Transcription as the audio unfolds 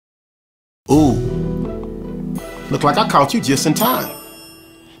Ooh, look like I caught you just in time.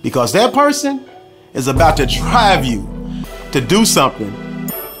 Because that person is about to drive you to do something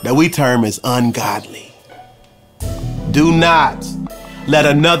that we term as ungodly. Do not let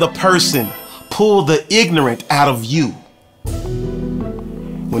another person pull the ignorant out of you.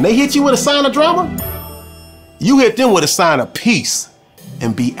 When they hit you with a sign of drama, you hit them with a sign of peace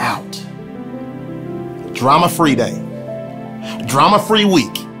and be out. Drama-free day, drama-free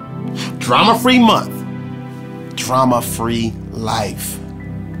week, drama-free month, drama-free life.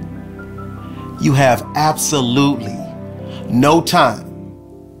 You have absolutely no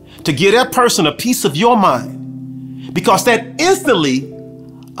time to give that person a piece of your mind, because that instantly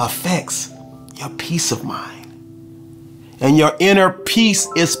affects your peace of mind. And your inner peace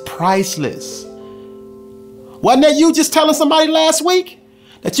is priceless. Wasn't that you just telling somebody last week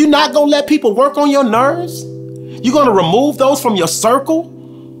that you're not gonna let people work on your nerves? You're gonna remove those from your circle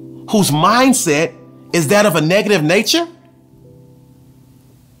whose mindset is that of a negative nature?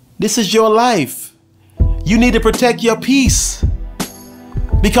 This is your life. You need to protect your peace,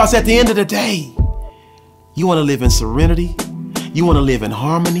 because at the end of the day, you want to live in serenity, you want to live in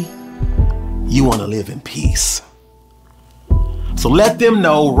harmony, you want to live in peace. So let them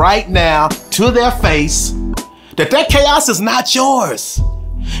know right now to their face that their chaos is not yours,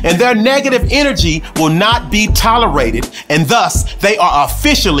 and their negative energy will not be tolerated, and thus they are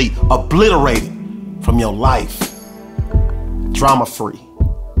officially obliterated from your life. Drama-free.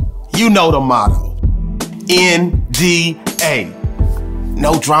 You know the motto, NDA,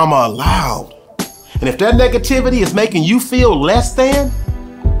 no drama allowed. And if that negativity is making you feel less than,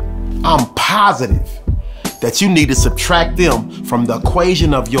 I'm positive that you need to subtract them from the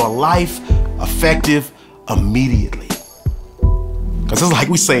equation of your life, effective immediately. Because it's like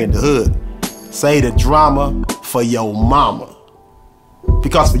we say in the hood, say the drama for your mama.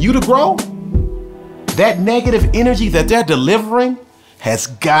 Because for you to grow, that negative energy that they're delivering has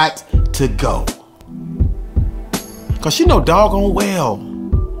got to go. Because you know doggone well,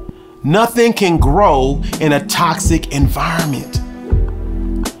 nothing can grow in a toxic environment.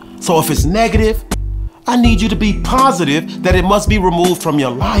 So if it's negative, I need you to be positive that it must be removed from your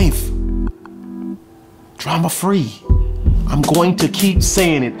life. Drama-free. I'm going to keep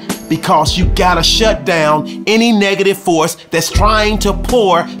saying it, because you gotta shut down any negative force that's trying to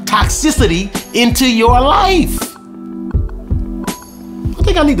pour toxicity into your life. I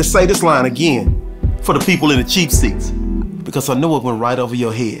think I need to say this line again for the people in the cheap seats, because I know it went right over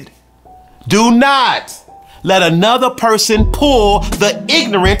your head. Do not let another person pull the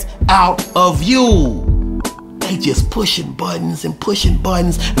ignorant out of you. They just pushing buttons and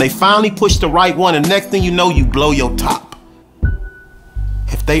they finally push the right one, and next thing you know, you blow your top.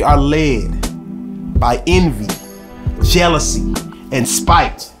 If they are led by envy, jealousy, and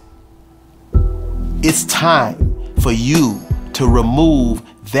spite, it's time for you to remove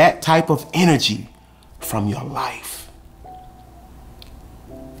that type of energy from your life.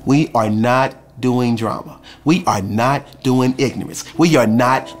 We are not doing drama. We are not doing ignorance. We are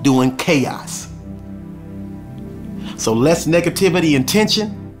not doing chaos. So less negativity and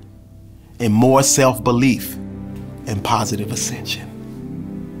tension, and more self-belief and positive ascension.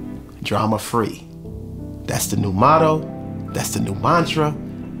 Drama-free. That's the new motto. That's the new mantra.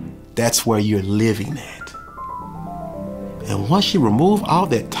 That's where you're living at. And once you remove all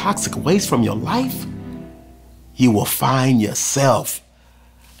that toxic waste from your life, you will find yourself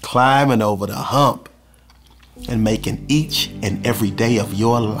climbing over the hump and making each and every day of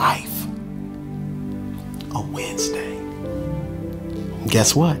your life a Wednesday. And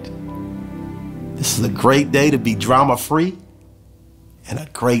guess what? This is a great day to be drama-free and a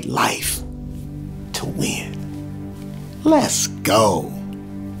great life to win. Let's go.